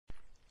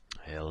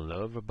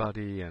Hello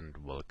everybody and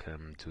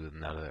welcome to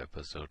another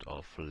episode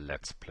of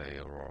Let's Play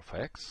Aurora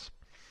LP21.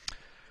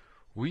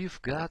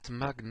 We've got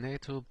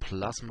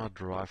Magneto-Plasma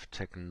drive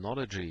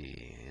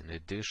technology. In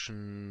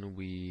addition,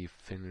 we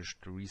finished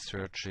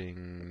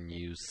researching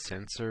new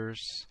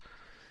sensors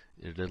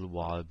a little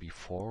while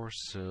before,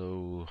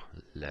 so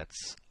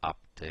let's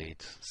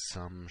update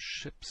some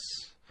ships.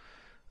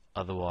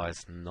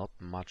 Otherwise, not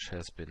much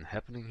has been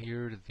happening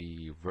here.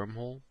 The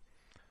wormhole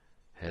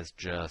has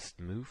just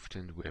moved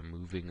and we're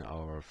moving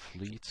our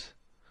fleet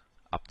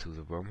up to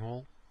the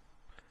wormhole.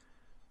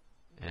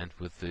 And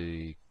with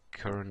the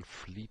current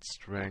fleet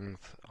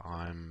strength,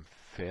 I'm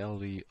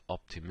fairly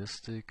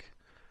optimistic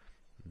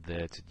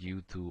that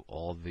due to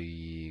all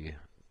the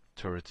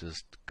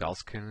turretist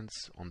Gauss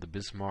cannons on the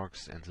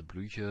Bismarcks and the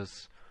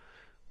Blüchers,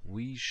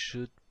 we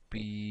should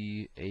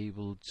be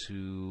able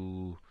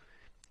to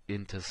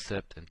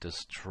intercept and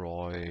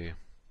destroy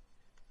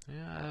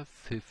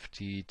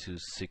 50 to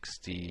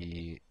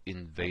 60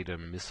 invader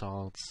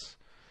missiles.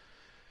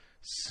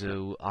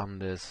 So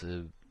unless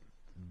a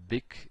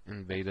big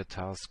invader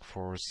task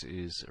force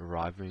is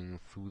arriving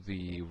through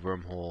the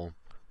wormhole,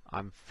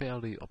 I'm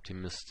fairly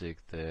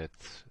optimistic that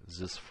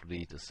this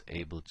fleet is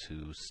able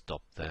to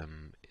stop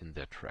them in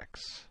their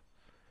tracks.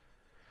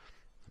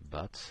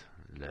 But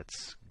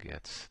let's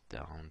get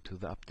down to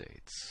the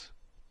updates.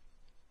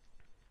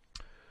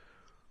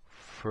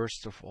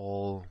 First of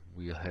all,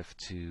 we'll have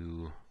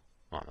to,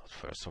 well, not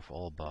first of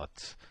all,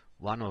 but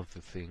one of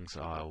the things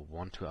I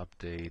want to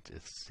update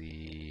is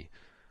the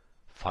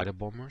fighter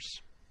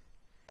bombers.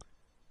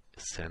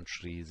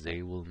 Essentially,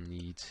 they will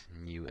need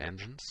new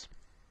engines.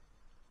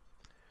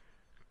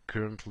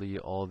 Currently,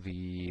 all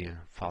the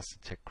fast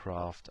attack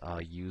craft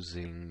are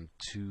using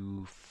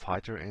 2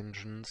 fighter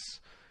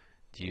engines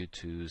due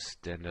to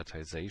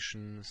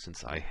standardization,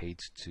 since I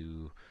hate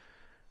to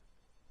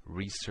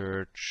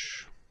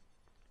research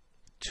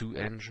 2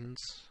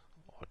 engines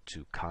or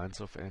 2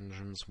 kinds of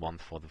engines, one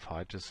for the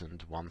fighters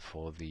and one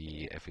for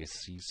the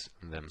FACs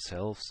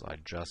themselves. I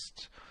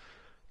just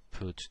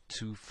put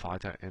 2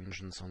 fighter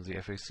engines on the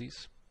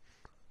FACs,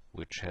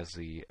 which has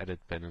the added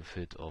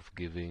benefit of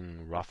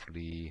giving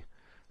roughly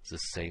the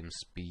same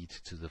speed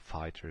to the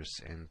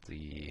fighters and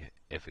the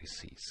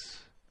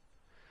FACs.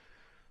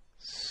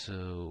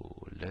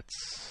 So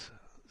let's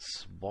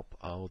swap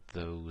out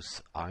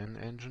those iron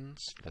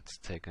engines. Let's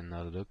take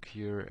another look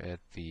here at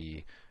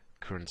the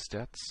current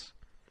stats.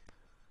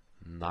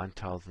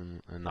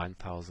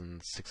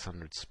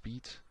 9,600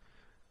 speed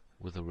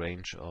with a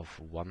range of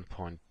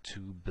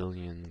 1.2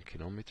 billion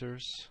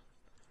kilometers,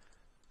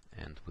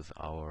 and with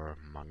our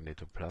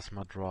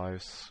Magneto-Plasma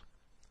drives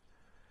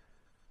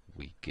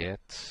we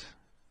get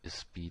a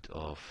speed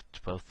of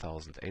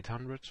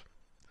 12,800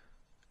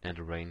 and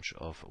a range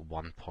of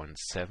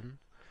 1.7.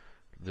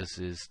 This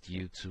is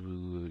due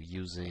to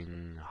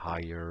using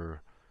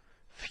higher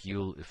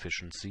fuel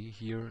efficiency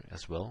here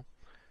as well.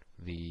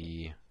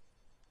 The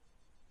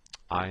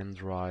iron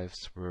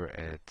drives were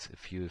at a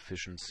fuel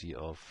efficiency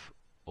of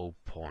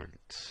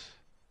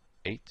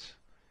 0.8,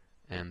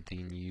 and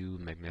the new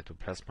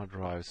Magneto-Plasma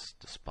drives,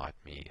 despite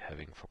me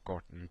having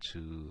forgotten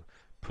to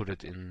put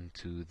it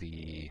into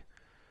the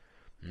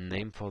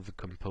name for the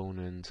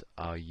component,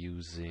 are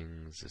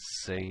using the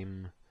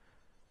same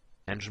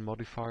engine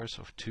modifiers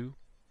of 2,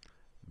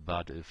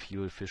 but a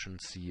fuel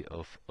efficiency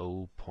of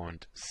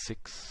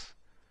 0.6.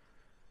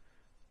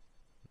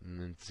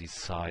 And the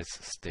size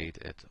stayed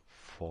at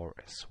 4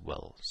 as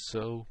well.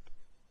 So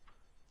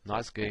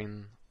nice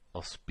gain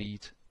of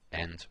speed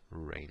and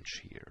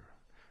range here.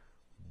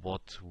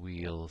 What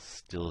we'll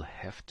still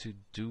have to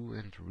do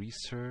and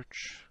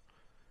research,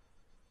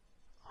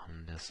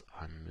 unless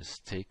I'm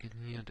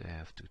mistaken here, I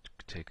have to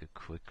take a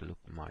quick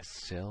look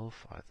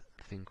myself. I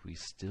think we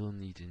still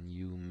need a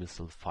new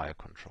missile fire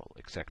control.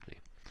 Exactly.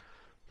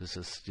 This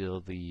is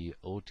still the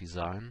old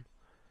design.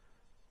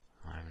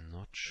 I'm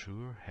not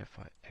sure, have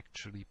I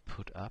actually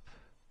put up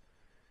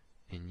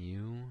a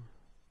new...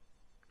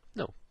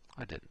 No,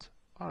 I didn't.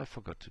 I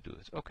forgot to do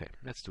it. Okay,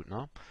 let's do it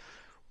now.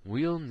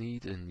 We'll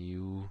need a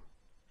new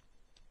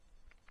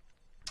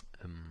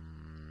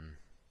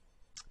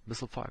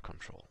missile fire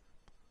control.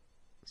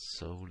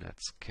 So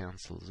let's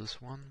cancel this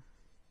one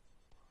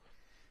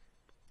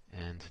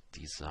and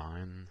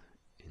design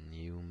a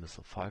new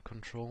missile fire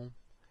control.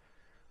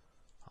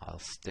 I'll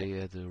stay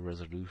at a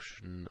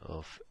resolution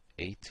of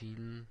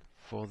 18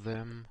 for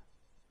them,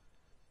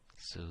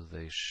 so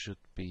they should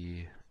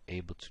be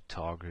able to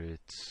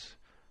target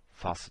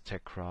fast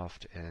attack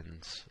craft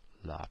and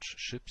large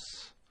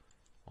ships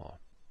or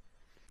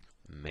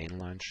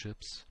mainline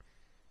ships.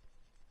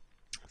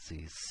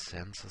 The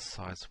sensor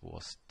size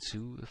was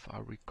 2 if I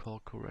recall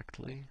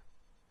correctly.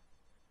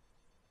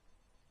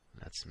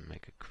 Let's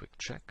make a quick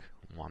check.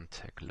 1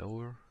 tag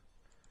lower.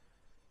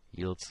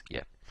 Yields,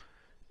 yeah,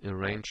 a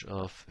range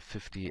of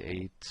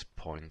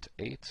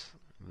 58.8.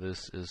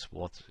 This is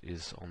what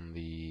is on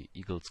the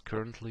Eagles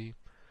currently.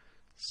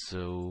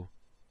 So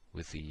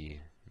with the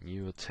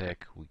new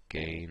attack we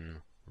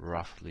gain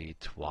roughly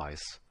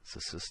twice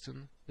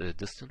the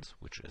distance,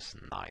 which is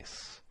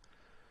nice.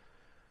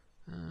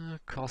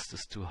 Cost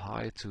is too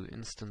high to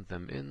instant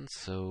them in,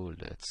 so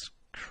let's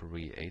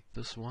create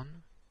this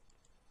one.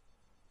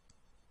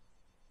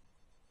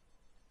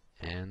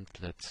 And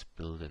let's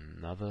build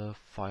another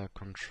fire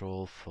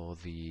control for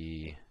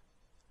the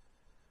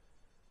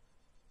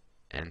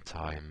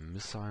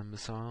anti-missile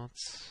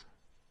missiles.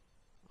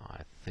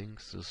 I think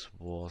this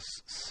was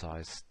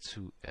size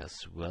 2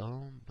 as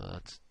well,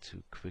 but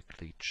to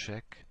quickly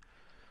check,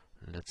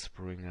 let's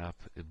bring up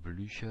a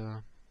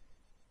Blücher.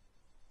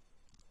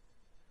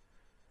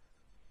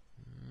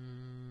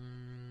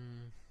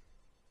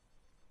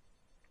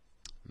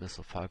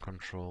 Missile fire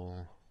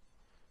control.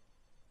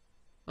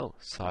 Oh,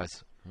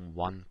 size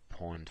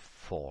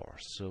 1.4.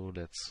 So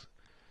let's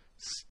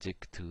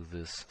stick to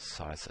this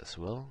size as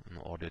well in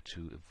order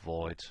to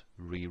avoid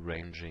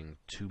rearranging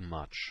too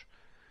much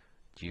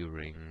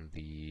during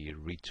the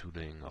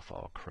retooling of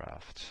our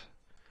craft.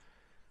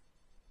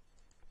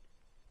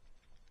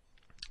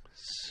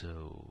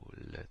 So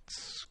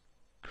let's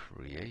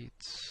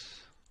create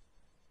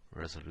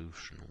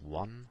resolution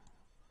 1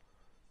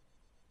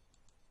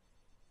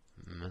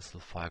 missile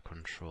fire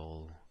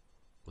control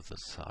with a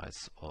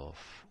size of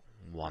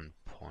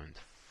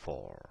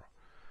 1.4.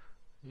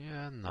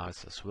 Yeah,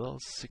 nice as well.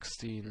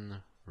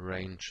 16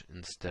 range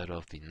instead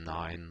of the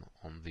 9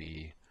 on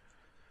the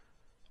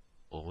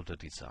older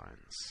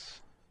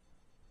designs.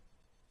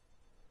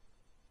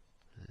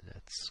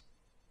 Let's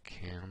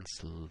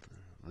cancel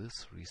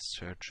this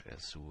research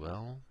as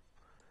well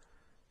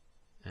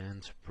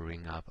and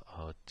bring up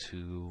our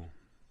 2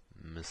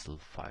 missile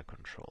fire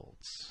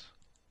controls.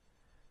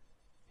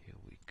 Here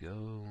we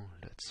go.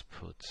 Let's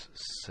put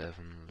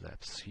 7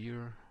 labs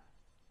here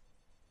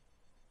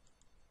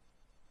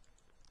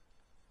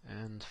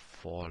and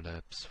 4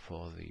 labs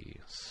for the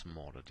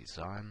smaller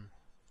design.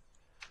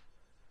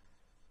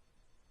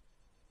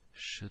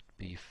 Should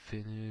be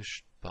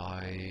finished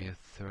by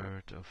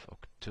 3rd of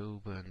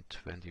October and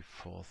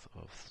 24th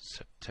of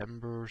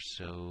September,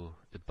 so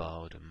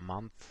about a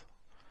month.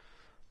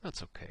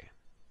 That's okay.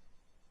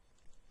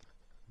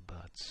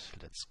 But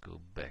let's go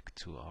back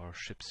to our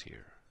ships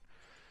here.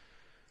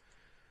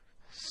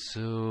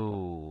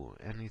 So,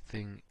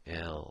 anything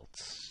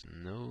else?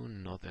 No,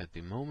 not at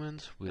the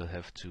moment. We'll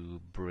have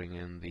to bring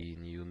in the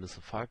new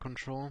missile fire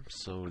control,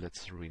 so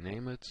let's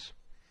rename it.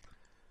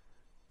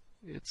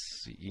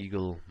 It's the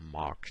Eagle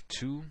Mark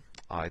II.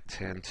 I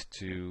tend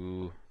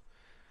to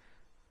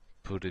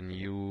put a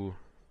new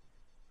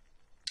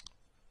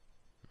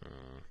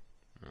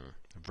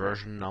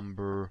version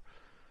number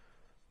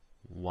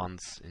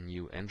once a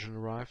new engine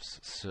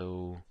arrives,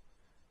 so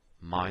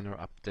minor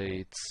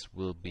updates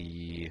will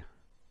be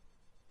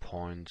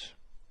point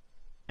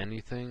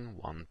anything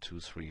 1, 2,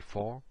 3,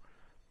 4,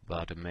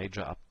 but a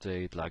major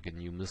update like a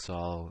new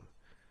missile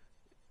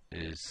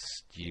is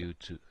due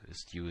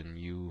a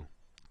new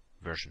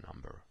version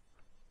number.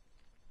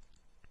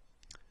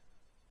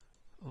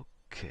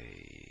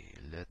 Okay,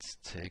 let's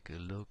take a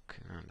look.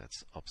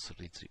 Let's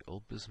obsolete the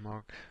old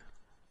Bismarck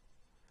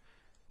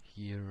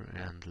here,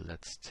 and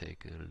let's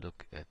take a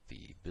look at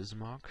the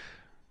Bismarck.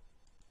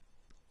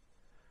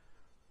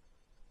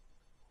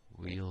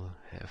 We'll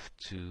have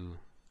to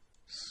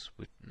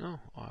switch. No,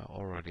 I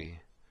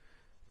already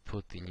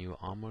put the new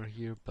armor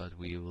here, but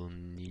we will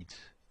need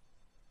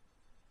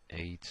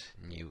 8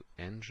 new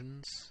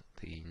engines.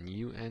 The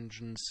new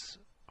engines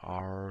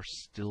are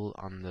still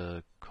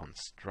under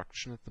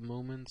construction at the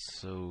moment,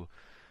 so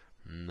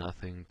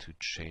nothing to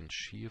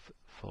change here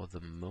for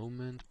the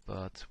moment,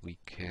 but we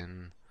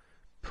can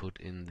put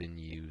in the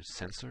new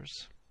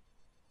sensors.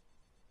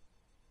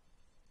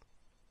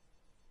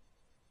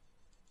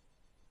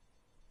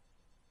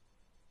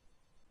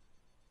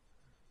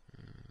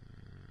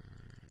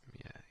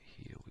 Yeah,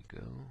 here we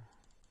go.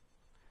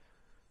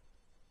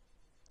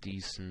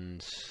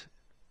 Decent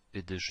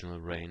additional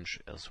range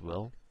as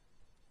well.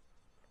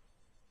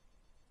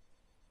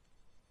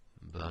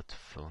 But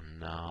for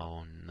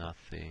now,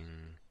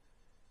 nothing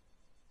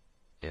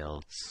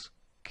else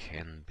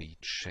can be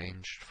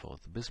changed for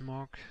the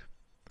Bismarck.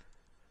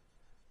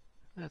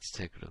 Let's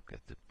take a look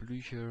at the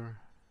Blücher.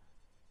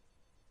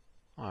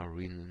 I'll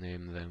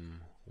rename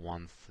them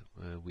once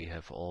we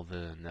have all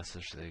the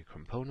necessary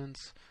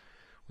components.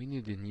 We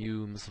need a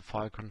new missile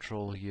fire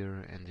control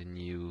here and a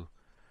new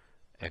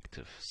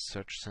active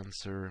search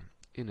sensor,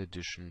 in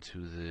addition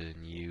to the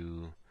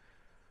new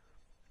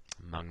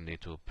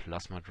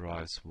Magneto-Plasma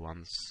drives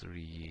once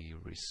the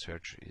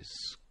research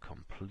is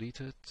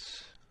completed.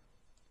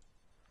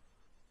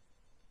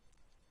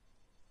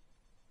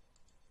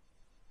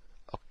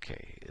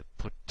 Okay, a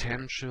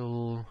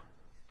potential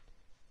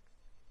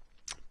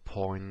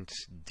point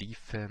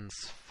defense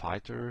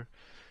fighter.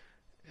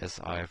 As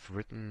I've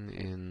written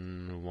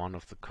in one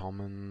of the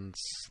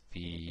comments,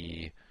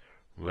 the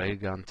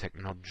railgun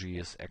technology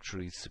is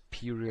actually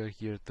superior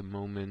here at the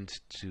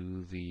moment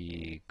to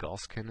the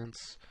Gauss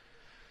cannons.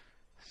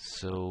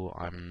 So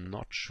I'm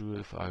not sure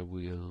if I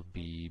will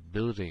be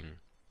building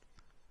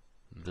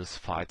this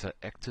fighter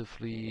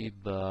actively,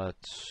 but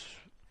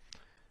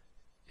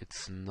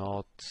it's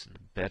not a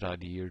bad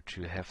idea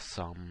to have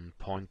some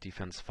point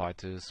defense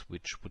fighters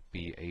which would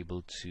be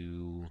able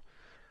to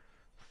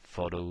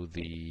follow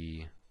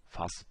the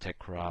fast attack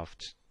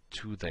craft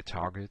to their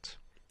target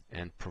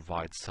and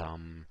provide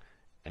some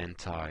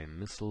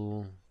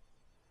anti-missile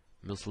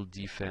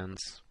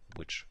defense,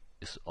 which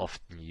is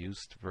often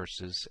used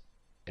versus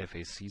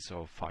FACs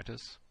or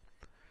fighters.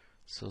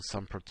 So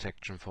some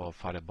protection for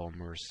fighter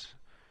bombers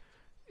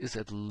is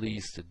at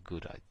least a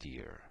good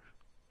idea.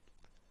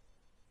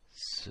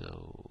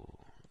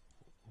 So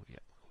yeah,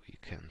 we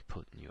can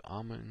put new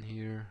armor in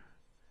here,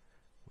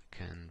 we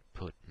can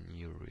put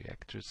new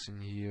reactors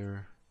in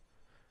here,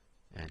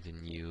 and a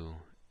new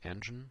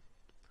engine,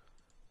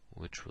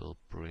 which will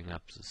bring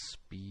up the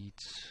speed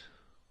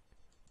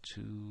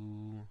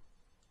to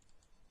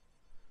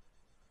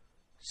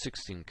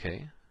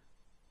 16k.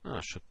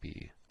 Should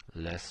be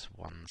less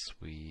once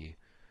we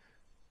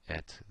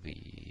add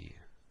the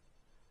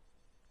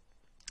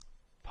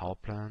power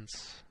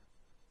plants.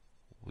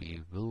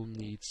 We will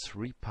need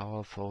 3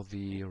 power for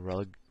the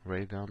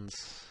railguns,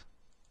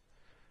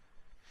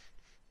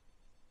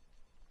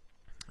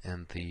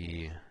 and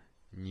the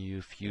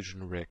new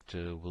fusion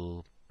reactor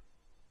will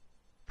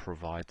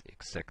provide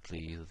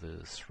exactly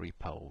the 3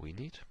 power we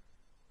need.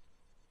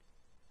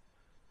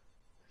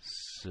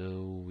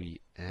 So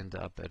we end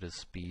up at a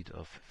speed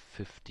of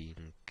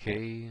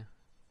 15k,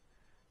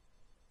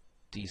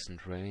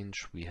 decent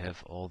range, we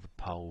have all the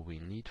power we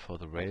need for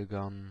the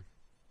railgun.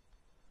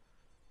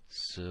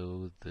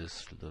 So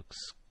this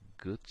looks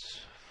good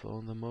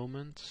for the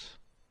moment.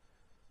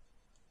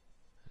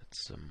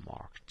 It's a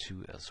Mark II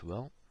as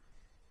well.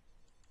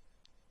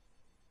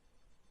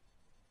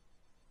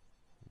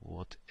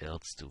 What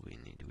else do we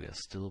need? We are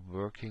still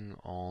working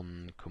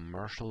on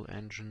commercial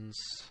engines.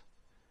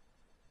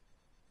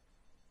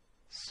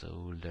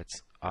 So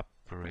let's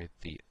upgrade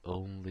the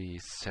only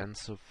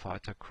sensor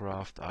fighter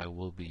craft I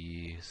will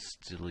be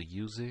still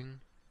using.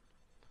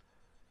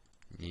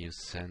 New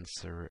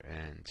sensor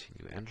and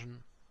new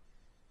engine.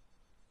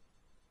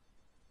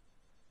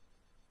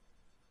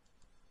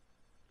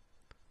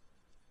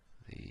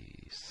 The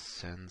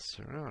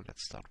sensor,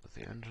 let's start with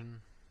the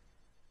engine.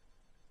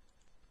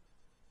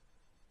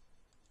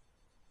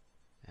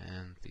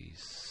 And the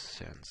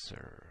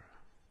sensor.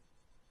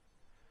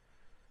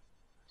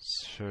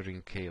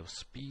 13k of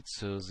speed,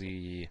 so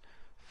the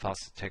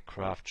fast attack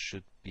craft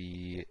should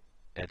be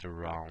at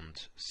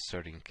around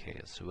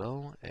 13k as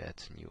well.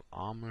 Add new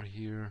armor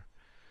here.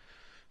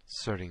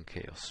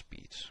 13k of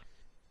speed.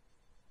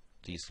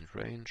 Decent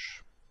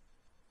range.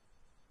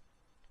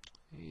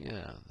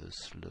 Yeah,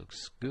 this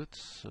looks good,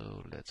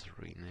 so let's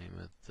rename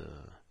it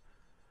the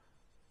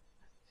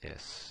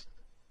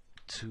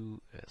S2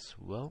 as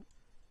well.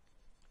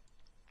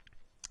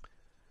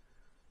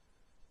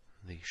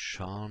 The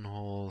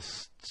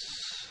Scharnhorst,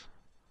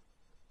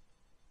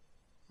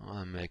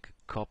 I'll make a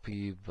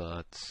copy,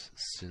 but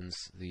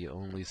since the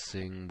only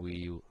thing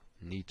we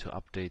need to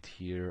update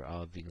here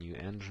are the new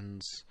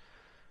engines,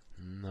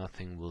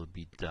 nothing will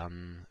be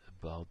done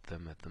about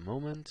them at the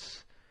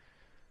moment.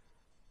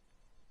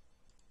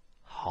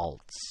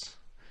 Hulls.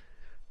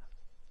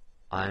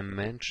 I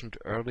mentioned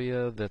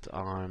earlier that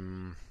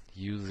I'm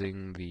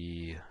using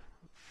the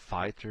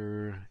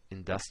fighter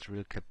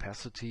industrial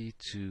capacity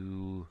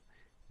to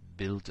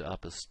build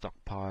up a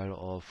stockpile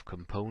of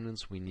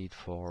components we need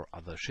for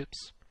other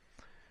ships,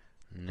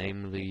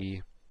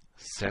 namely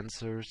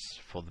sensors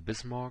for the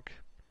Bismarck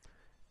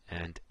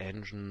and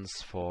engines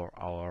for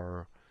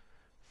our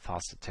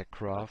fast attack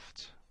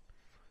craft.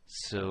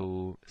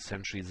 So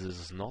essentially this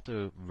is not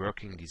a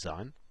working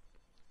design.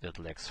 It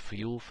lacks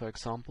fuel, for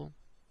example.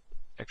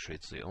 Actually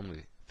it's the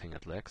only thing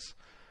it lacks.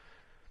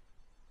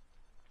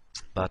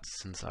 But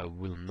since I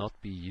will not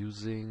be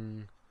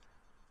using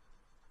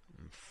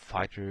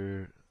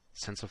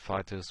sensor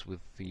fighters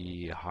with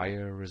the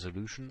higher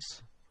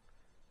resolutions,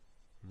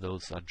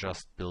 those are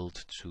just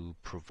built to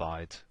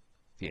provide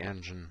the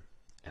engine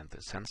and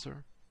the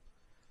sensor.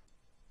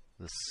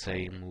 The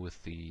same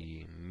with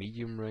the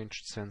medium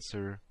range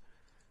sensor.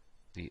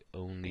 The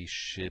only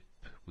ship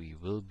we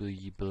will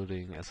be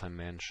building, as I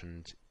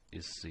mentioned,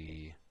 is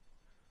the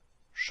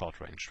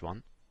short ranged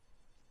one.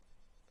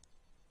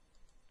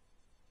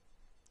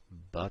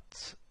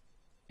 But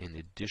in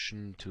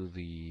addition to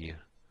the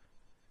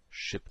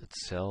ship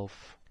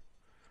itself,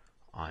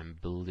 I'm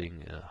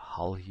building a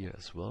hull here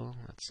as well.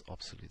 That's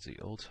obsolete, the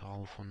old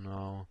hull for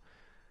now.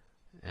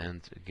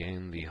 And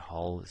again, the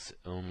hull is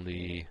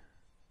only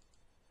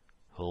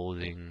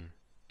holding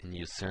a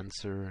new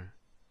sensor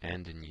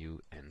and a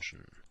new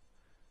engine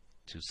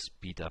to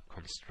speed up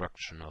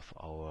construction of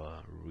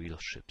our real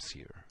ships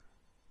here.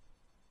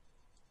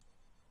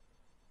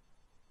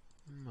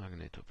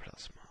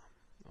 Magneto-Plasma.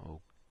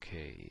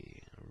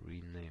 Okay,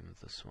 rename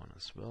this one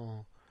as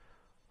well.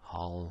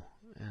 Hull,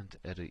 and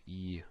add a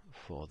E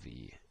for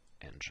the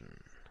engine.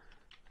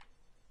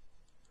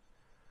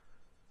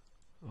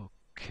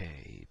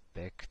 Okay,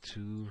 back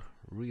to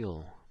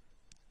real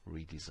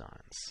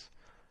redesigns.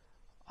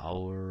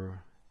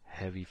 Our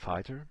heavy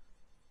fighter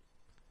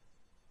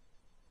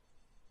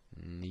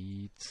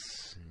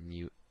needs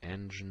new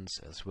engines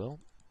as well.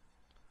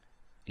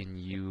 A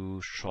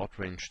new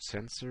short-range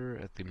sensor.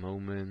 At the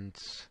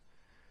moment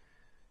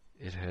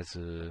it has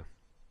a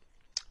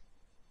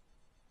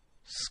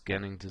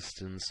scanning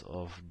distance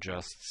of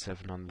just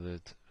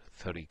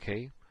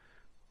 730k,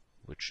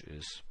 which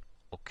is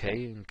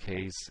okay in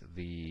case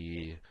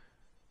the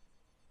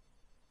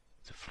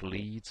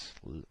fleet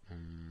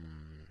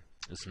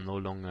is no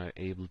longer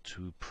able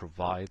to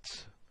provide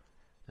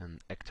an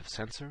active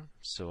sensor.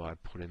 So I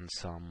put in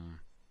some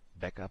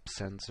backup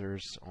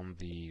sensors on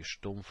the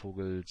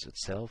Sturmvogels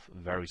itself, a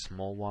very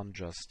small one,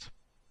 just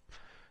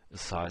a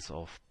size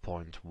of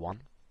 0.1,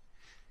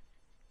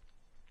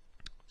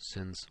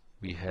 since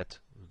we had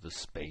the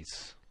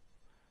space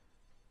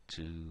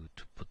to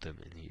put them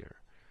in here.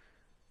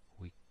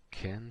 We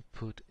can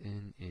put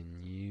in a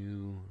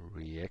new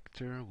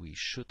reactor. We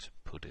should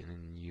put in a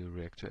new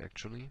reactor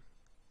actually.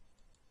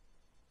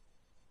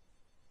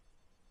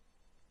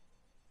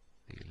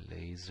 The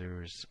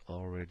laser is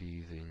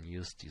already the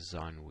newest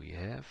design we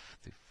have.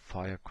 The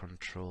fire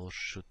control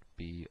should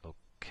be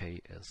okay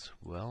as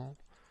well.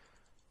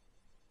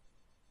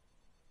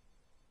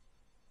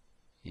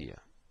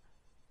 Yeah.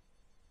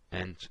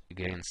 And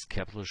against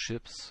capital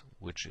ships,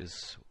 which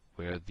is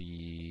where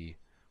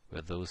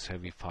those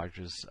heavy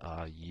fighters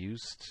are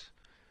used,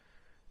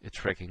 a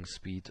tracking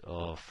speed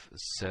of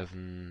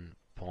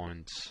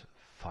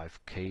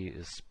 7.5k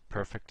is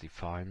perfectly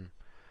fine.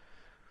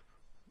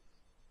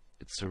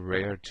 It's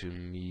rare to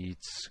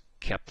meet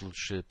capital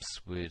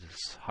ships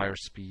with higher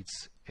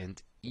speeds,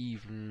 and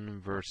even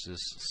versus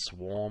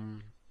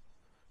swarm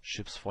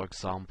ships, for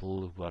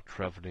example, who are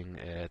traveling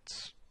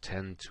at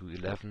 10 to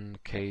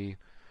 11k,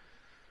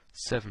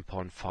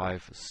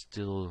 7.5 is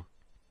still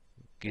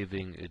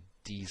giving a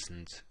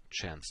decent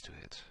chance to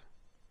hit.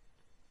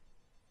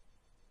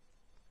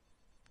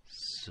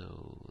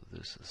 So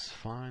this is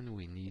fine.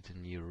 We need a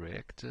new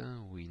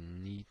reactor, we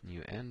need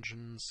new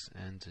engines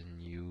and a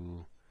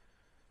new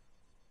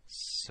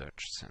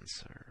search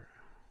sensor.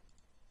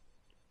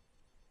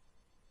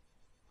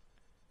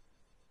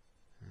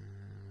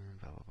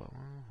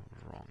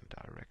 Wrong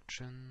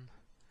direction.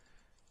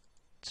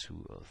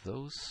 2 of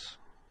those.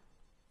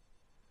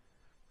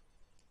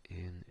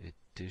 In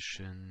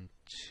addition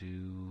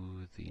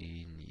to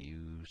the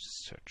new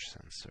search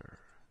sensor.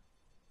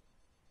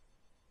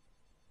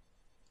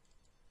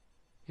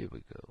 Here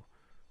we go.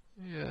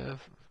 We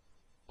have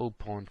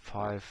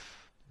 0.5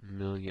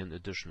 million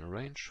additional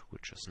range,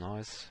 which is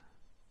nice.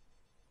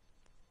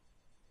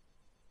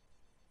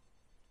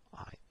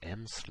 I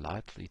am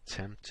slightly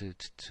tempted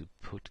to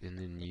put in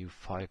a new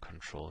fire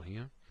control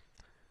here.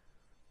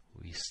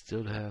 We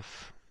still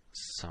have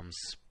some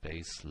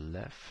space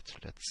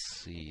left. Let's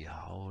see,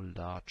 how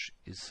large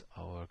is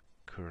our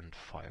current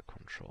fire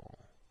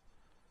control?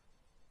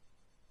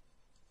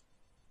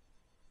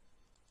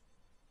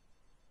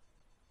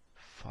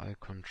 Fire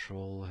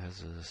control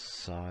has a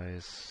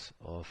size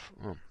of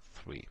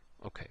 3.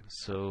 Okay,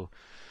 so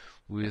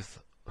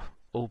with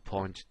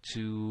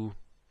 0.2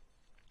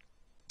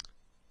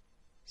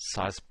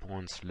 size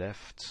points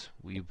left,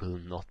 we will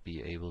not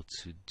be able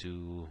to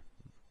do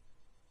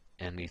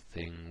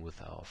anything with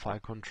our fire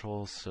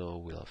control, so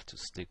we'll have to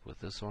stick with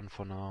this one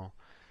for now.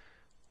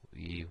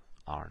 We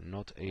are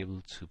not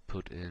able to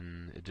put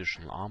in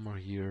additional armor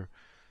here,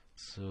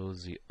 so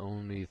the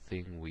only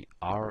thing we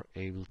are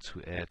able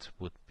to add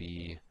would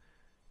be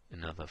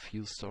another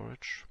fuel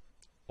storage,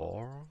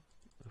 or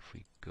if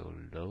we go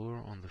lower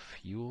on the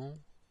fuel,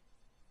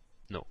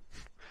 no,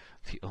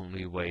 the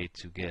only way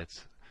to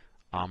get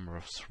armor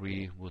of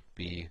 3 would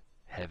be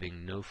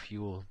having no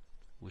fuel,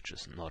 which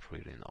is not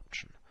really an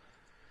option.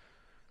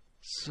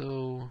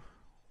 So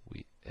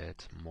we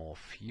add more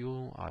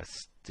fuel. I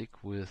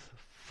stick with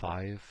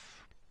 5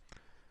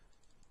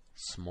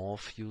 small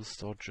fuel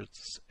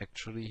storages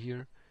actually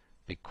here,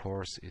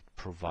 because it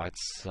provides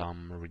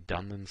some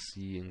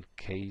redundancy in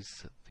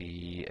case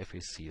the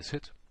FAC is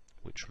hit,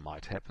 which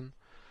might happen.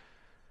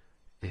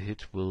 A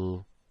hit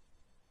will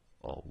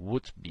or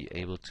would be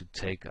able to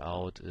take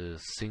out a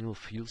single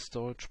fuel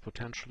storage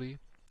potentially,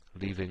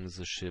 leaving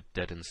the ship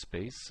dead in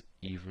space,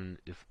 even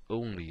if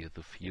only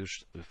the fuel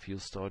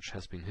storage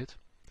has been hit.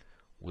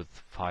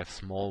 With 5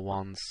 small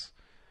ones,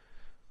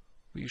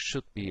 we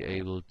should be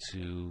able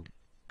to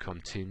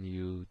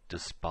continue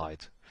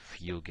despite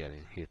fuel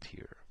getting hit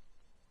here.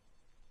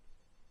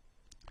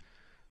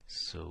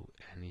 So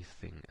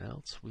anything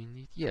else we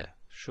need? Yeah,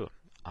 sure.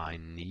 I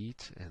need,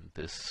 and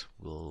this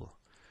will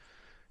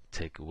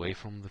take away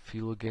from the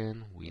fuel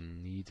again, we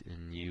need a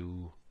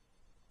new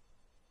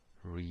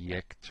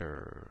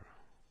reactor.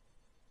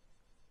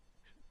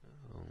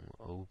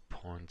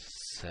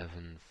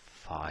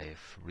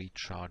 0.75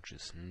 recharge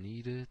is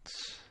needed.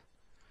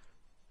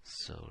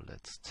 So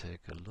let's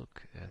take a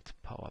look at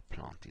power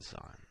plant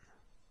design.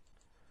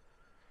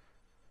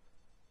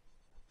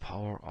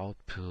 Power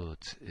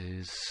output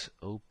is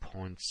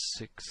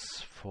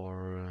 0.6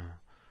 for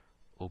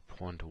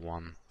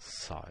 0.1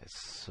 size,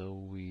 so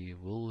we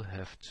will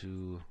have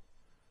to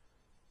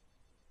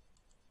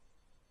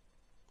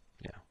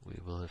Yeah, we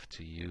will have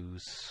to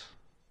use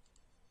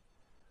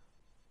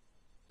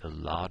a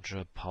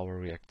larger power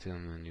reactor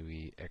than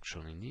we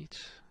actually need.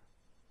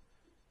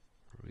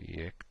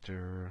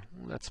 Reactor,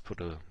 let's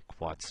put a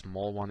quite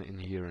small one in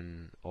here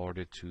in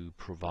order to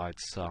provide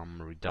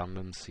some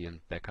redundancy and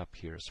backup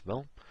here as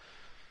well.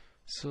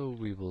 So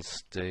we will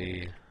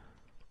stay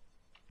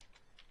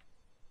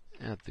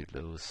at the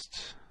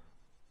lowest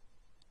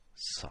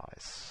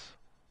size.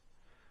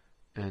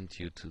 And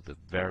due to the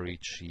very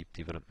cheap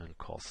development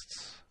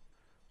costs,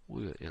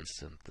 we'll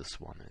instant this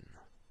one in.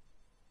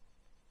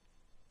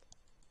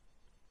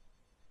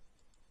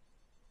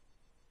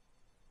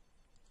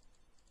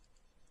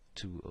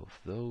 Two of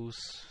those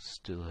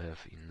still have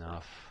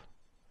enough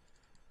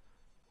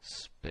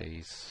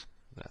space.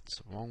 That's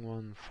the wrong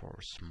one for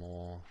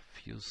small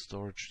fuel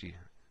storage.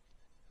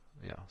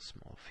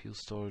 Small fuel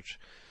storage.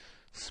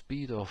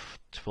 Speed of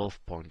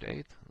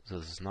 12.8.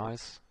 This is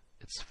nice.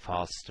 It's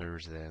faster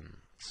than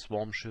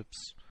swarm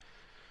ships.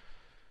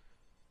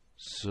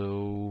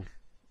 So,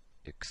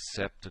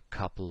 except a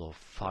couple of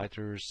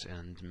fighters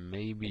and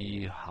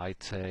maybe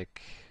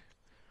high-tech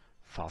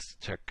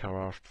fast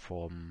aircraft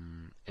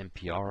from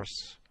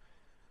MPRs,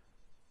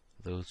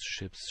 those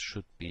ships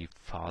should be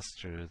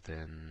faster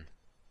than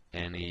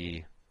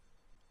any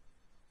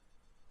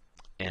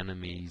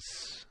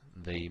enemies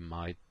they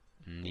might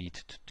need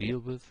to deal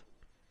with,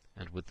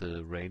 and with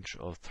the range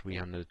of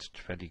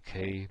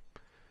 320k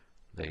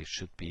they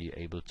should be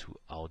able to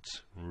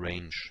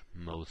outrange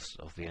most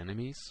of the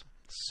enemies.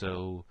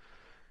 So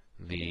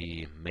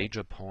the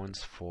major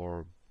points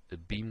for a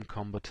beam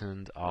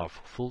combatant are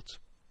fulfilled: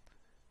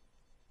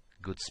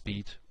 good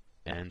speed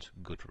and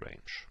good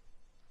range.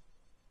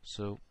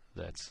 So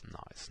that's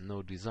nice.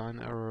 No design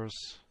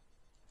errors.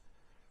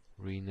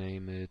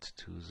 Rename it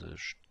to the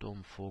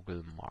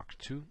Sturmvogel Mark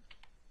II.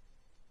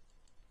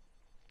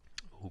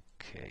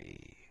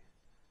 Okay.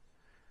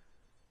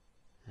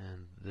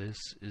 And this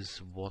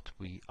is what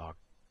we are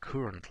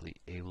currently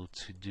able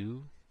to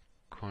do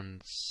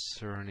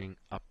concerning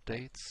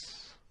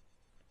updates.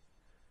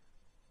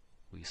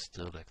 We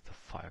still lack the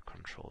fire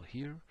control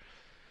here.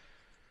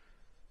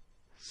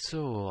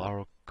 So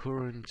our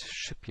current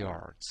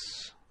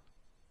shipyards.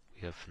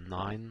 We have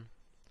 9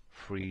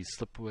 free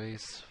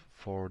slipways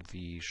for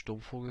the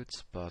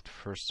Sturmvogels, but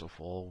first of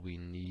all we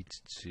need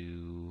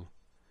to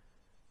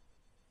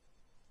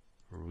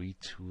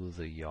retool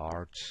the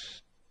yard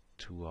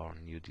to our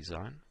new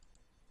design.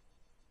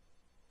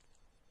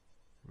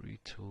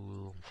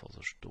 Retool for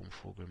the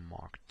Sturmvogel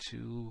Mark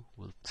II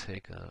will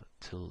take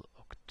till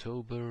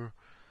October.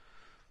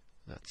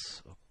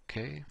 That's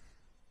okay.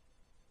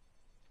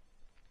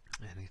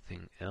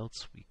 Anything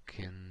else we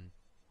can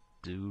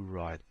do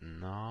right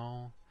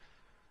now?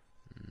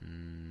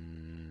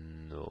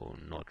 No,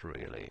 not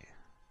really.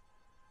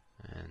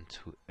 And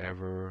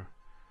whoever...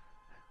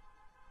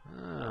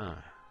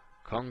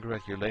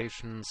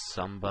 congratulations,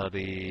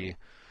 somebody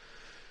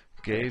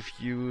gave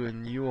you a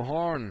new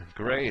horn.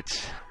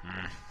 Great.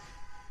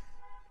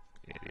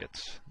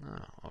 Idiot.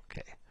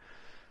 Okay.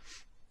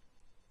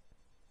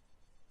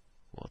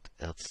 What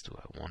else do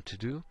I want to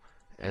do?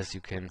 As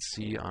you can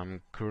see,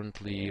 I'm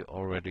currently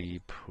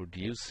already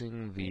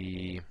producing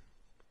the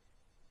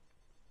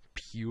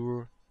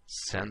pure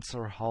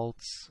sensor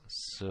hulls,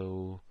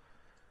 so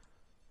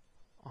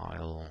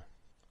I'll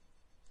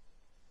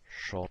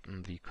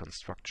shorten the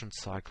construction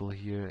cycle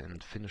here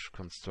and finish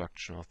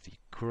construction of the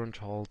current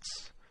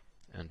hulls,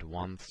 and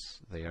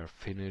once they are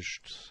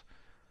finished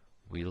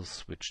we'll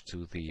switch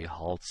to the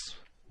hulls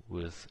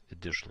with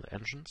additional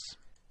engines.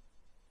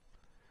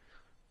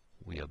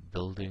 We are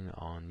building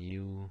our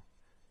new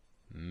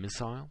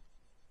missile.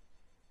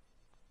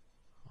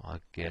 I'll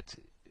get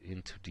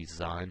into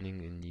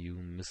designing a new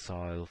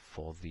missile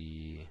for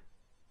the...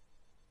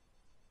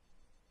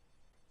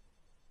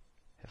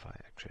 Have I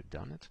actually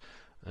done it?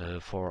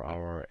 For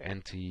our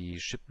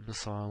anti-ship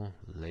missile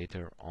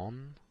later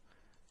on.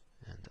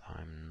 And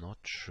I'm not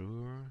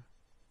sure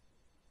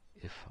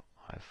if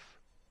I've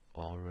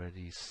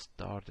already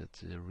started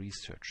the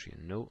research here.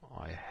 No,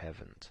 I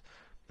haven't.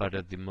 But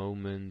at the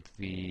moment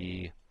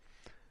the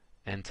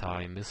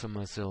anti-missile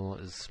missile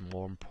is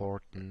more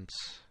important,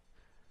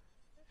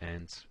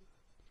 and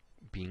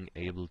being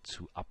able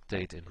to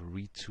update and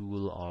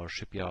retool our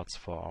shipyards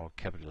for our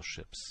capital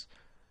ships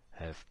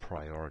have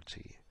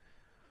priority.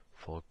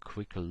 For a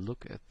quicker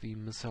look at the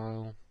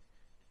missile,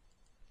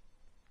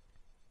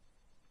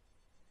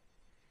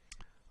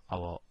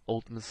 our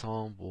old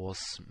missile was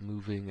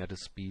moving at a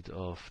speed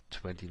of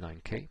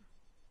 29k.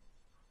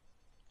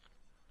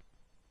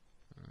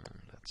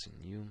 That's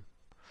a new.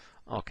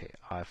 Okay,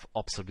 I've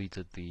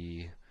obsoleted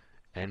the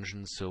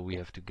engine, so we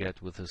have to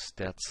get with the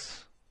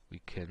stats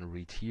we can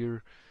read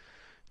here.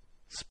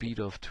 Speed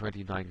of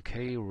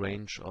 29k,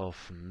 range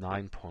of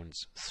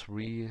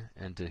 9.3,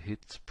 and a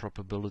hit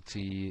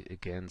probability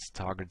against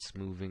targets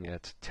moving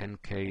at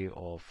 10k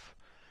of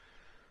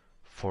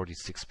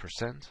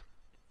 46%.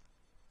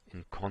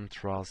 In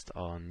contrast,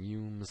 our new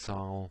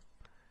missile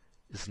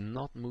is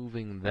not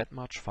moving that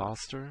much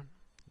faster,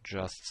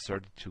 just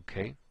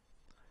 32k,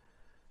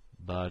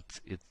 but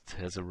it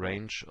has a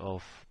range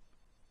of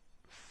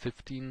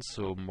 15,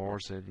 so more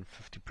than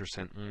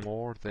 50%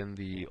 more than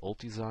the old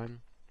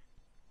design.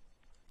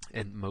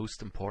 And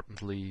most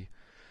importantly,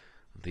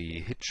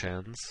 the hit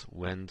chance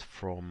went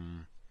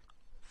from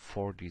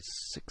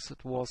 46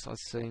 it was, I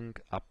think,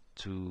 up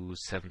to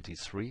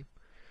 73.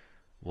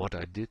 What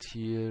I did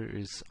here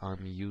is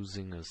I'm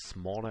using a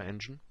smaller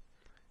engine.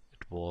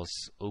 It was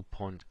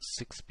 0.6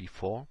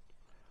 before,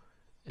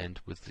 and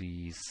with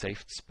the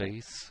saved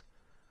space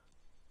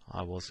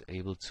I was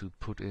able to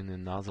put in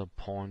another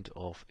point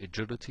of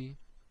agility,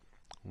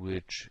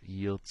 which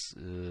yields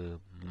a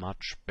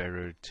much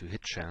better to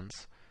hit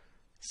chance,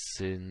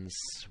 since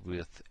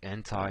with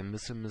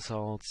anti-missile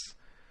missiles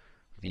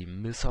the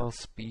missile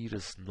speed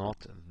is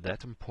not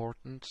that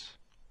important,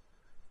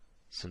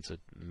 since it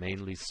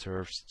mainly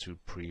serves to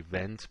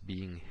prevent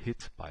being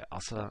hit by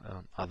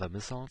other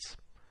missiles,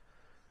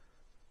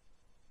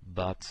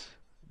 but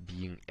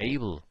being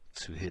able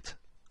to hit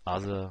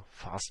other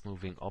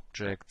fast-moving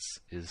objects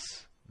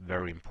is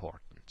very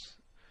important.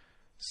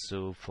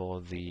 So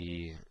for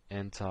the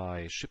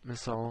anti-ship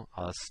missile,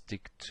 I'll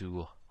stick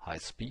to high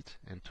speed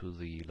and to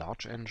the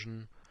large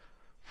engine.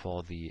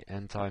 For the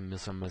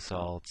anti-missile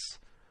missiles,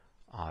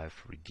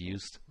 I've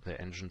reduced the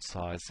engine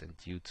size and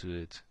due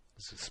to it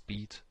the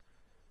speed,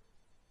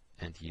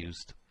 and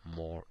used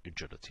more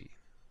agility.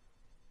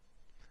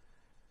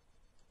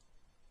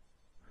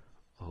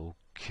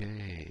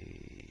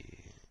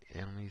 Okay,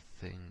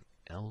 anything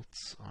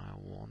else I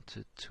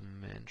wanted to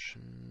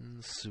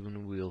mention?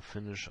 Soon we'll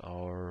finish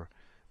our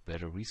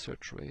better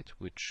research rate,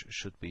 which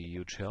should be a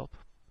huge help.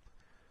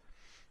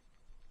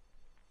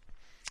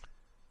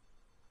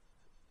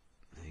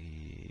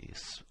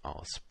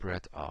 Our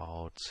spread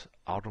out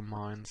outer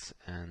mines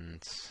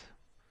and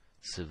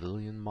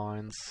civilian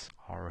mines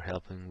are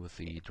helping with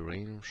the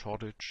uranium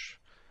shortage.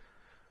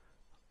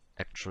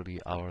 Actually,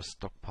 our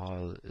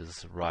stockpile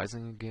is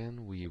rising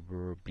again. We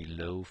were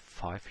below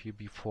 5 here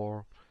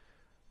before,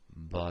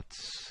 but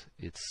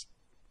it's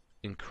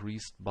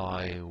increased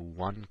by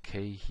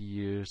 1k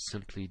here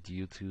simply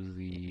due to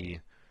the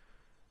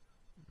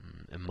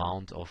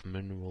amount of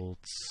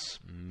minerals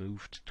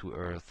moved to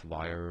Earth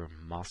via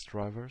mass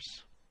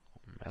drivers.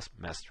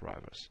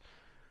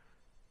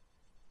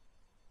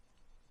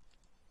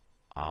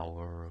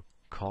 Our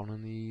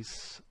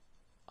colonies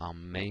are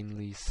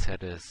mainly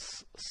set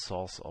as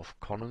source of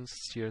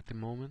colonists here at the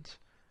moment.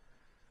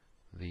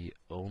 The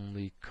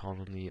only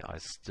colony I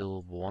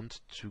still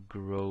want to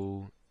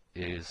grow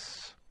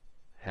is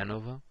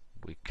Hanover.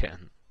 We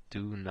can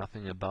do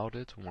nothing about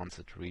it. Once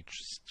it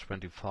reaches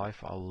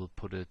 25, I will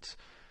put it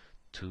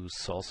to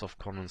source of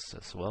colonists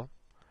as well.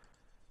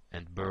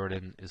 And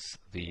Berlin is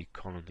the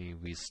colony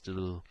we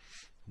still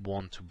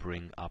want to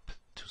bring up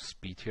to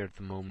speed here at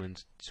the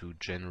moment to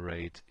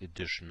generate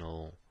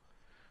additional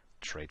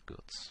trade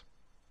goods.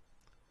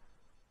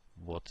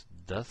 What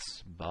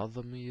does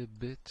bother me a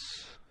bit?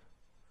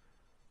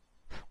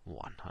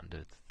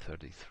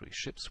 133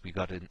 ships. We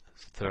got a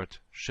third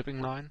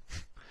shipping line.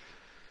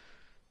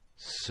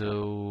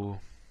 So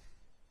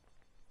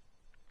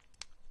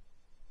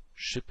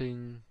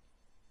shipping,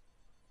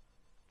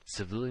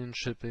 civilian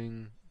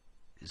shipping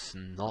is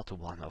not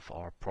one of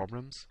our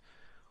problems.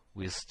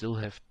 We still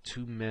have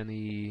too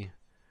many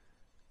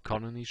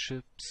colony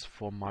ships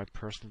for my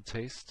personal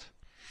taste.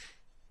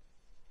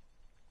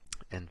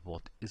 And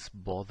what is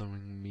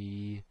bothering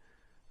me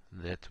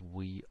that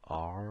we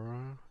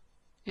are,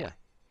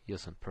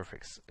 here's a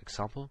perfect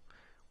example.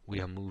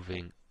 We are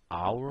moving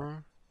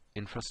our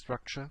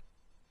infrastructure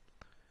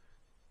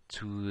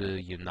to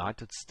the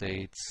United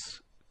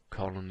States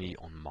colony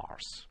on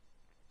Mars.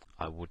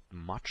 I would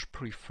much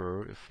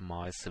prefer if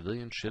my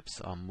civilian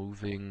ships are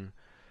moving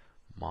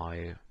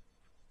my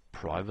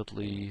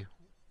privately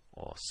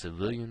or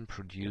civilian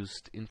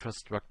produced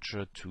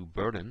infrastructure to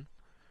Berlin,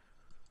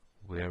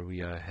 where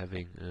we are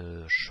having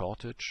a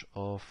shortage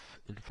of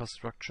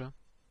infrastructure,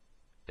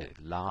 a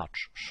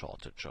large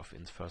shortage of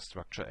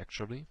infrastructure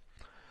actually.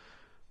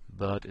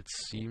 But it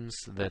seems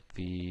that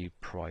the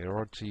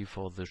priority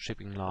for the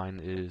shipping line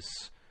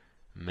is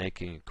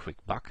making a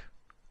quick buck,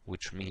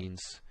 which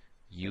means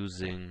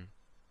using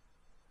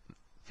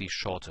the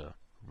shorter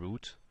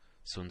route.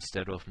 So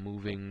instead of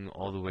moving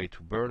all the way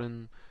to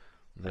Berlin,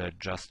 they're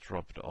just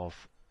dropped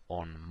off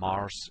on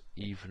Mars,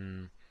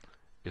 even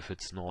if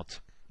it's not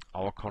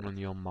our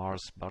colony on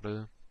Mars, but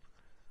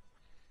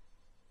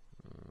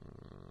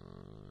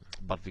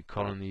the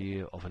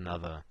colony of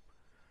another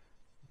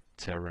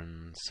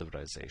Terran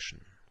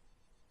civilization.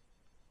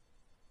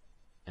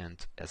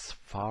 And as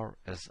far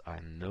as I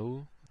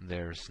know,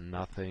 there's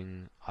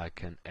nothing I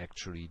can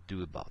actually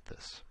do about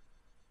this.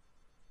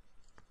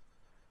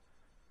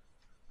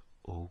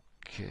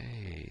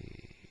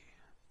 Okay,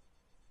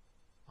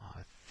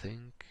 I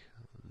think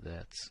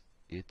that's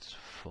it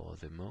for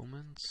the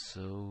moment,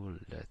 so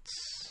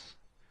let's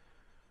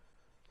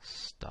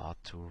start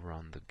to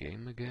run the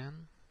game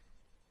again.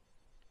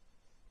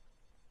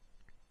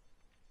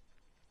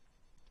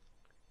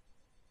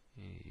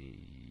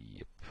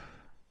 Yep.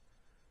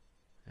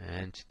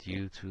 And and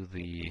due to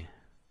the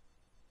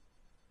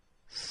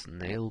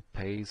snail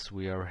pace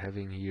we are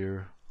having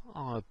here,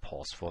 I'll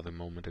pause for the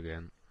moment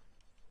again.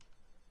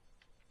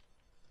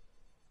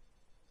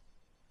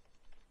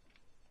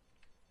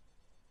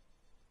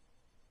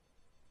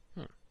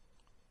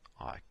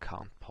 I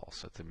can't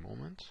pause at the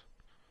moment.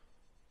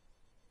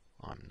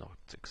 I'm not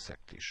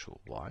exactly sure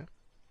why.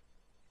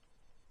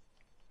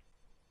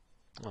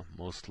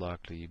 Most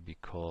likely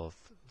because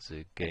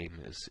the game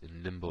is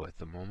in limbo at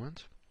the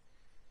moment.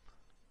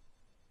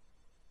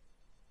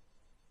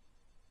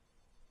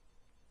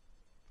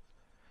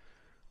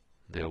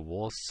 There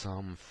was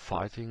some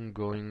fighting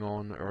going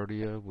on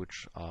earlier,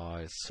 which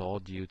I saw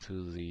due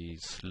to the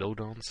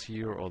slowdowns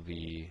here or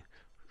the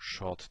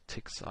short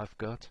ticks I've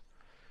got.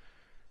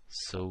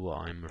 So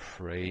I'm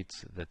afraid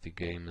that the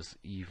game is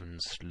even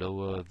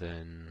slower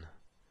than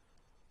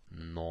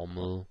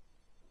normal,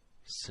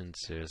 since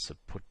there's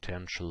a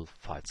potential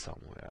fight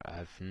somewhere. I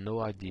have no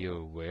idea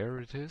where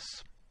it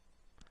is,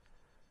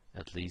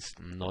 at least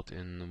not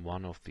in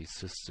one of the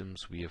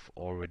systems we have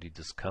already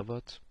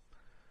discovered.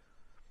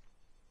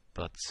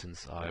 But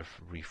since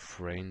I've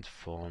refrained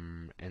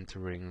from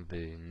entering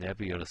the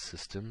nebula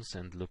systems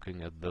and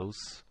looking at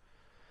those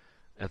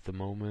at the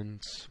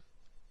moment,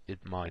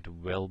 it might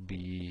well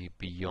be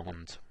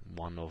beyond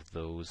one of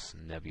those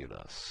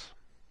nebulas.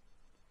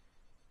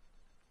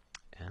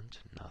 And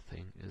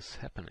nothing is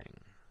happening.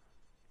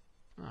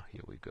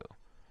 Here we go.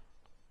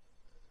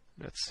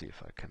 Let's see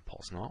if I can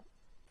pause now.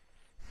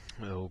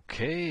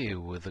 Okay,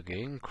 with the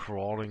game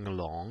crawling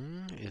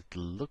along, it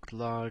looked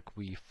like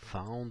we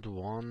found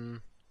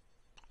one,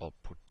 or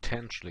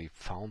potentially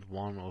found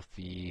one of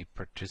the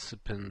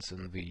participants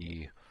in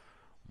the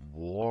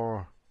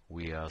war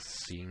we are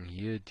seeing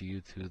here due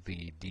to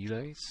the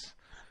delays.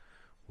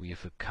 We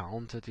have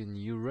encountered a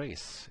new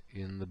race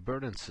in the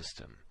burden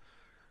system.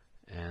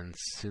 And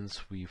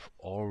since we've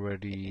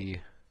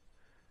already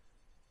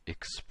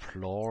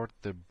explored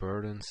the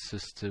burden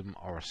system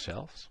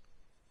ourselves,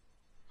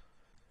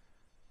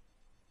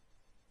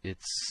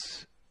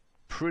 it's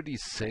pretty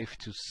safe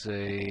to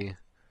say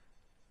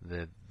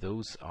that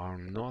those are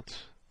not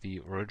the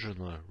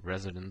original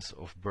residents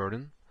of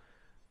Burden,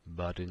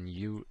 but a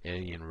new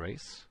alien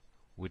race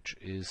which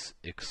is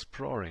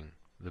exploring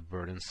the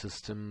Burden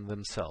system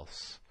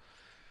themselves.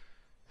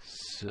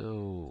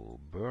 So,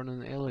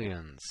 Burden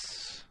aliens.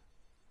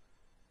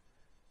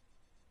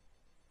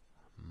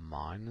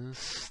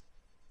 Minus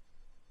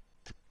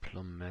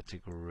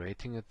diplomatic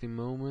rating at the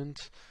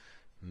moment.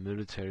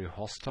 Military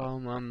hostile,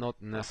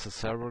 not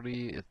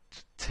necessarily. It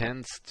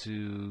tends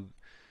to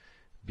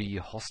be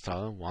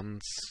hostile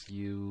once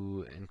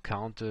you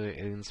encounter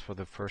aliens for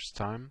the first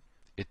time.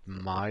 It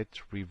might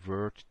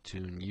revert to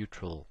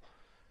neutral,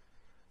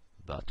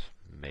 but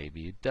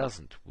maybe it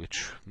doesn't,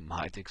 which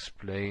might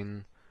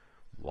explain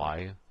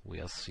why we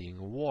are seeing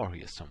a war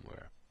here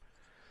somewhere.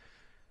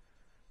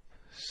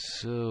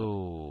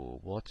 So,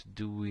 what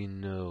do we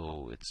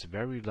know? It's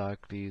very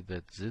likely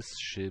that this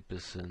ship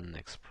is an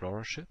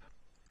explorer ship.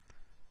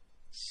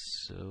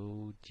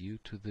 So, due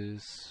to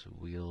this,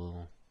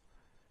 we'll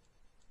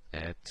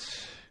add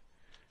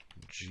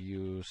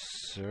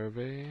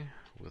geosurvey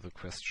with a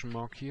question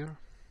mark here.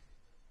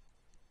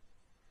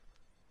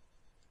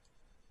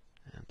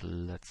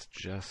 And let's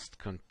just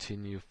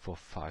continue for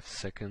 5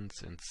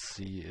 seconds and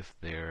see if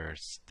their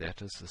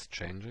status is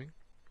changing.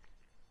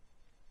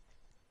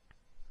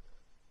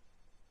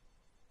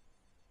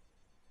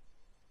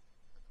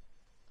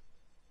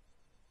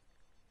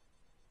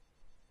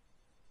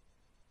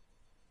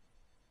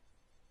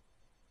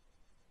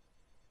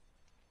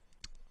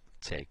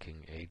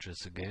 Taking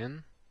ages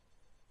again.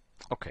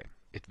 Okay,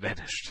 it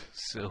vanished.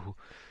 So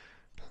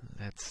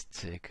let's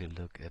take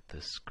a look at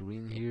the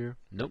screen here.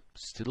 Nope,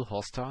 still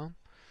hostile.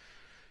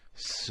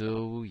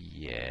 So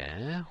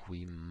yeah,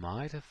 we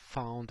might have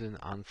found an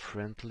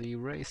unfriendly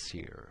race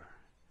here.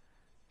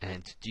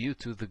 And due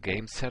to the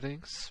game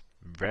settings,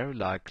 very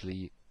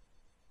likely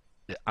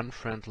the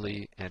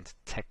unfriendly and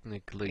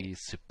technically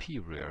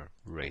superior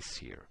race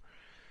here.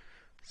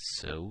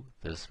 So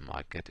this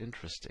might get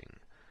interesting.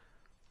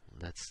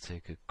 Let's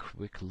take a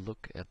quick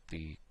look at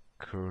the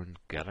current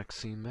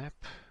galaxy map.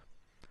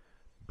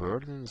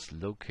 Berlin is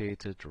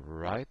located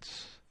right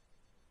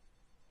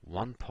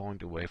 1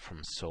 point away from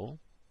Sol,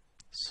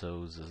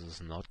 so this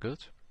is not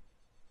good.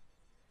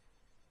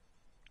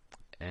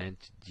 And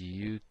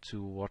due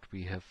to what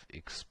we have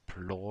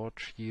explored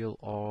here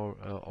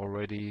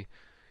already,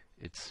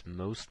 it's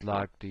most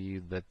likely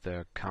that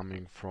they're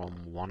coming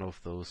from one of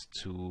those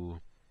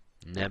two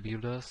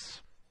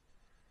nebulas.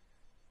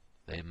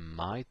 They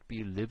might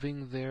be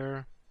living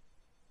there.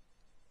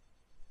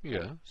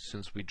 Yeah,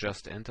 since we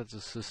just entered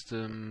the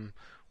system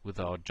with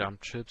our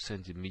jump chips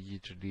and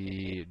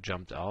immediately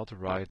jumped out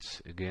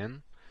right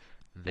again,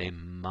 they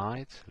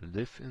might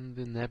live in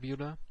the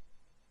nebula,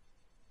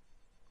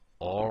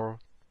 or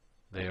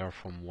they are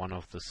from one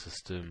of the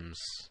systems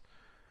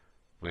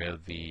where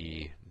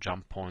the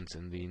jump points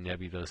in the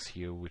nebulas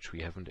here, which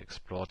we haven't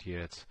explored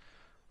yet,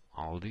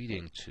 are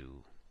leading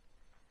to.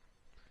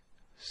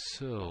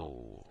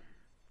 So,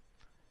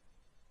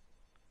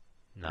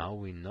 Now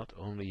we not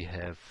only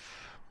have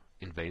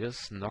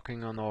invaders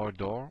knocking on our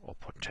door, or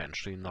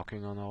potentially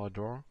knocking on our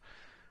door,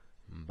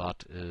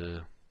 but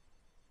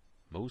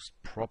most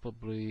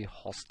probably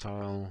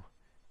hostile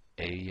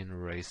alien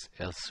race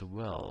as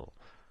well.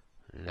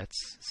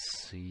 Let's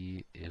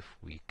see if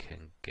we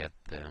can get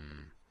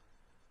them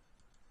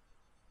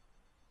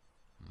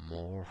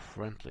more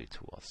friendly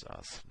towards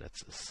us.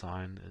 Let's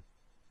assign a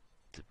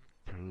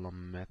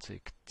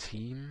diplomatic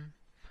team,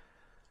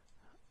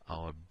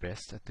 our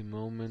best at the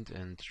moment,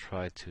 and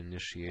try to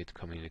initiate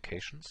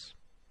communications.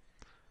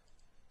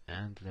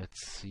 And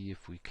let's see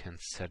if we can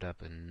set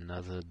up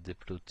another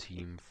Diplo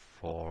team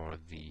for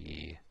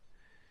the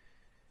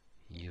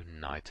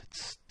United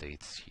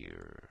States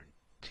here.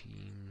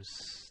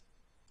 Teams,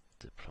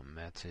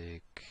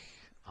 diplomatic,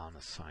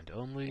 unassigned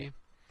only.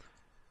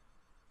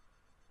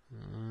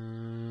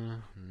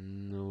 No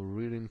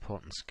really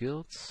important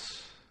skills.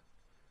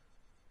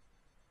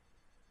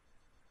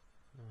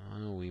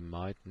 We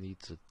might need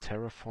the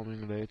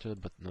terraforming later,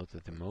 but not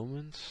at the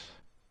moment.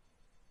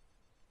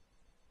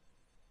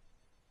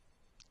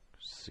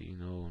 See,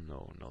 no,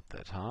 not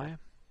that high.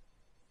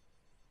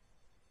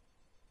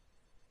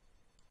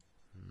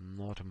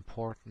 Not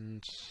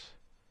important.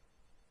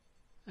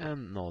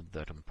 And not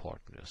that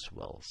important as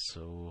well.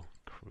 So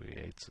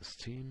create this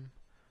team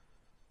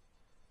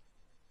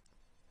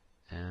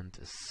and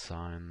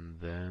assign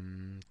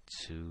them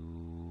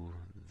to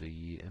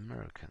the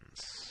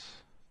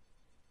Americans.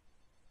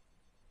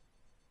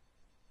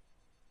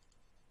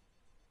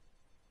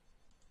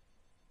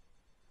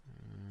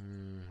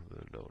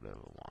 The low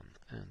level one,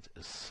 and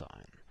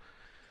assign.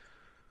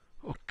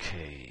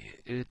 Okay,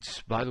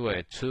 by the way,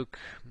 it took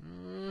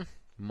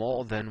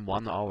more than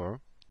 1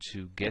 hour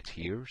to get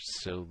here,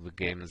 so the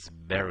game is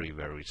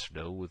very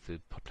slow with the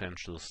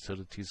potential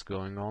hostilities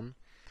going on.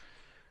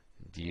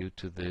 Due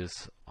to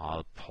this,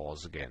 I'll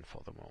pause again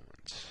for the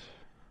moment.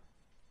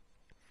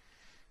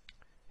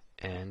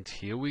 And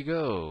here we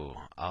go.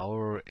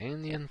 Our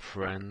Indian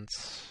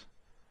friends,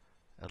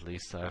 at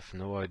least I have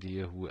no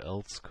idea who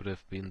else could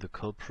have been the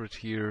culprit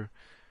here,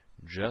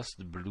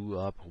 just blew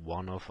up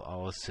one of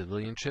our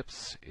civilian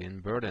ships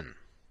in Berlin.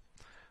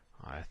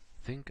 I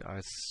think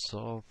I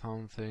saw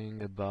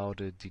something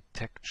about a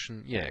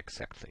detection. Yeah,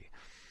 exactly.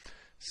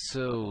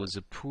 So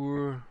the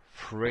poor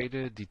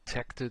freighter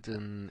detected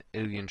an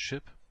alien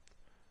ship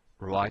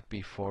right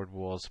before it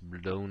was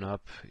blown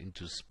up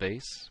into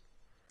space.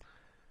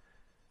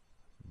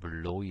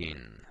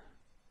 Blowing.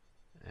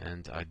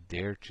 And I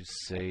dare to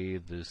say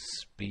the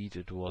speed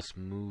it was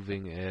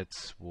moving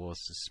at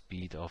was the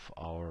speed of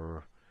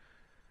our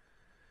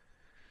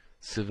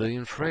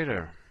civilian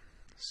freighter.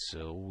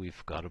 So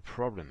we've got a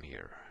problem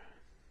here.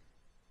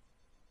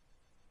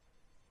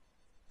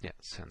 Yeah,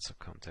 sensor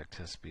contact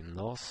has been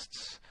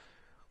lost.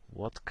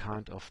 What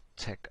kind of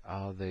tech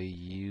are they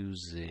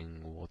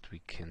using? What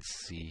we can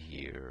see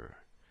here.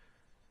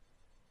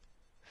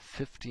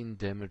 15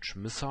 damage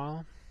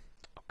missile.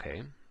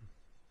 Okay.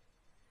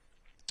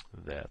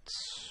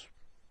 That's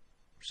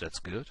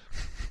good.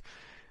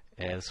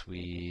 As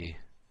we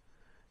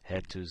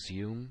had to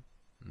assume,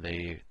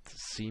 they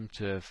seem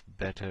to have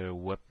better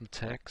weapon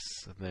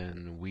techs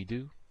than we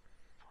do.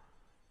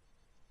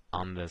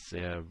 Unless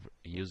they are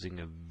using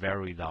a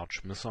very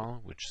large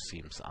missile, which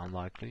seems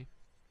unlikely.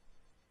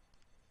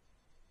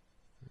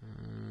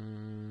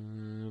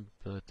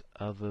 But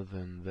other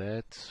than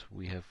that,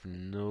 we have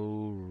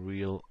no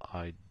real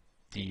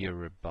idea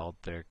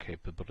about their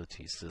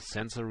capabilities. The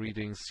sensor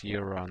readings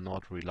here are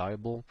not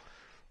reliable,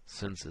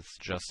 since it's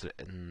just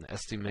an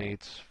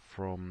estimate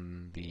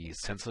from the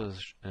sensor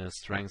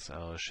strengths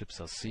our ships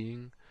are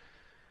seeing.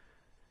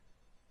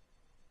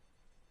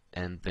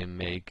 And they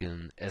make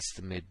an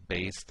estimate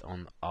based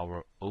on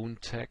our own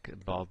tech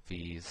about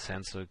the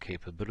sensor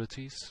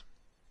capabilities.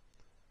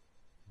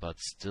 But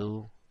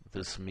still,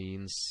 this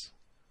means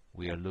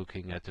we are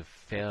looking at a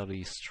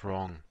fairly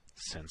strong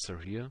sensor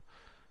here.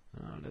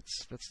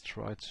 Let's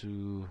try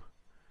to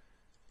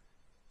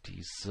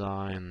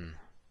design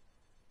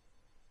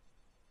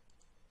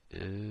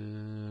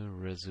a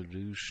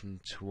resolution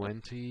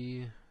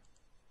 20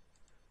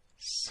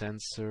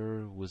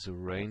 sensor with a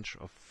range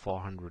of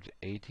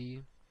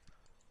 480.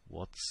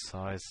 What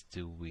size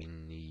do we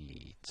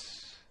need?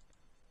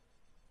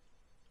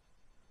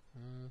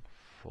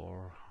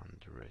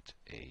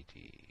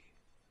 480.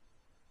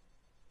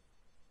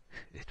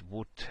 It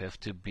would have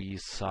to be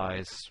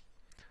size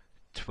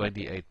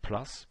 28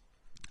 plus.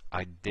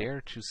 I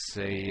dare to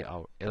say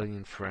our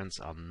alien friends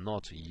are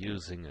not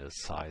using a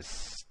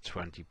size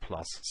 20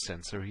 plus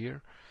sensor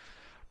here.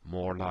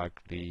 More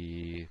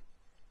likely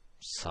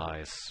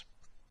size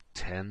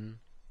 10,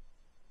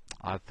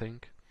 I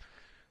think.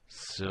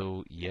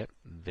 So, yeah,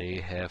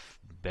 they have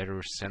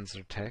better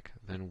sensor tech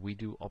than we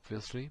do,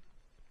 obviously.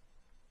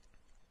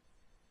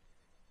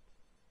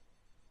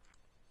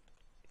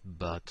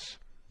 But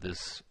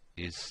this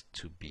is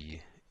to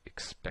be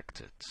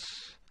expected.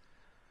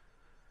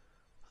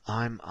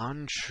 I'm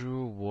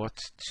unsure what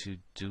to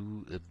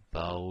do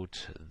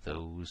about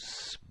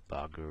those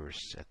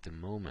buggers at the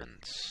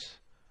moment.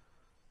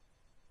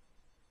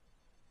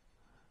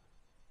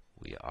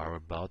 We are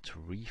about to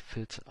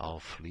refit our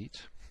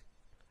fleet,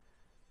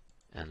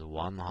 and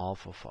one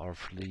half of our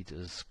fleet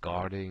is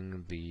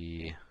guarding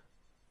the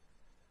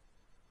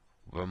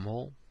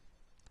wormhole,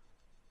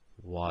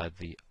 while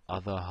the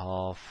other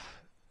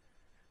half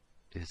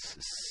is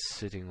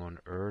sitting on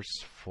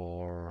Earth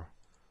for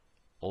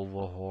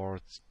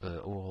overhauls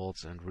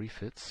and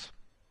refits.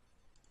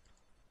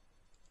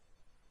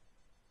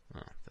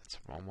 That's the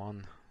wrong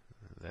one.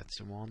 That's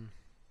the one.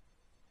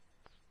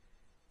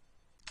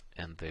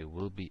 And they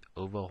will be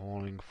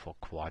overhauling for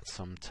quite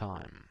some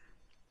time.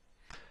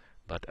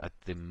 But at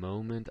the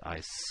moment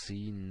I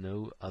see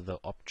no other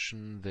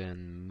option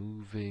than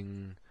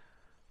moving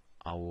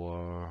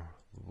our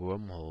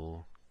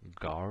wormhole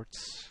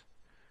guards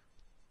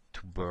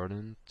to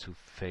Berlin to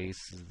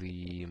face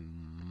the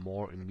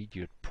more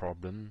immediate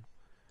problem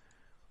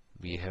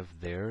we have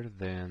there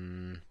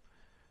than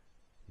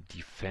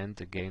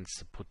defend against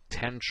the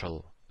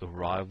potential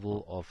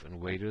arrival of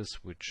invaders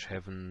which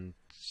haven't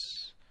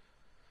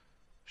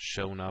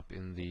shown up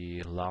in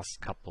the last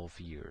couple of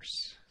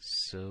years.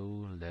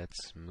 So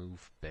let's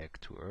move back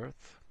to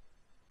Earth,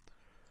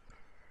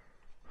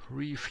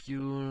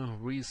 refuel,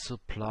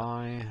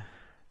 resupply,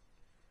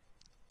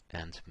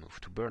 and move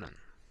to Berlin.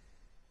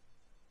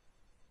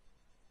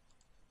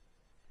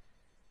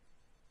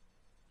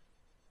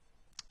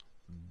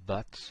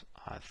 But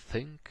I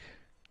think,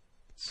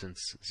 since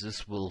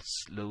this will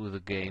slow the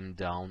game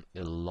down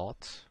a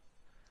lot,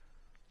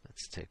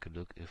 let's take a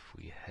look if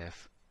we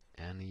have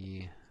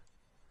any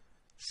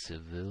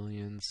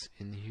civilians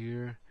in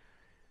here.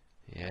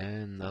 Yeah,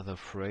 another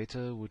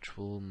freighter which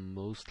will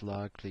most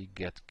likely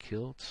get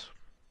killed.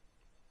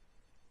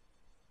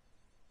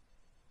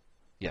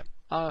 Yeah,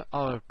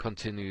 I'll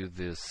continue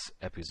this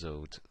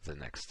episode the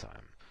next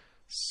time.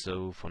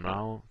 So for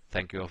now,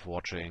 thank you for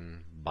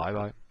watching. Bye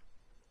bye.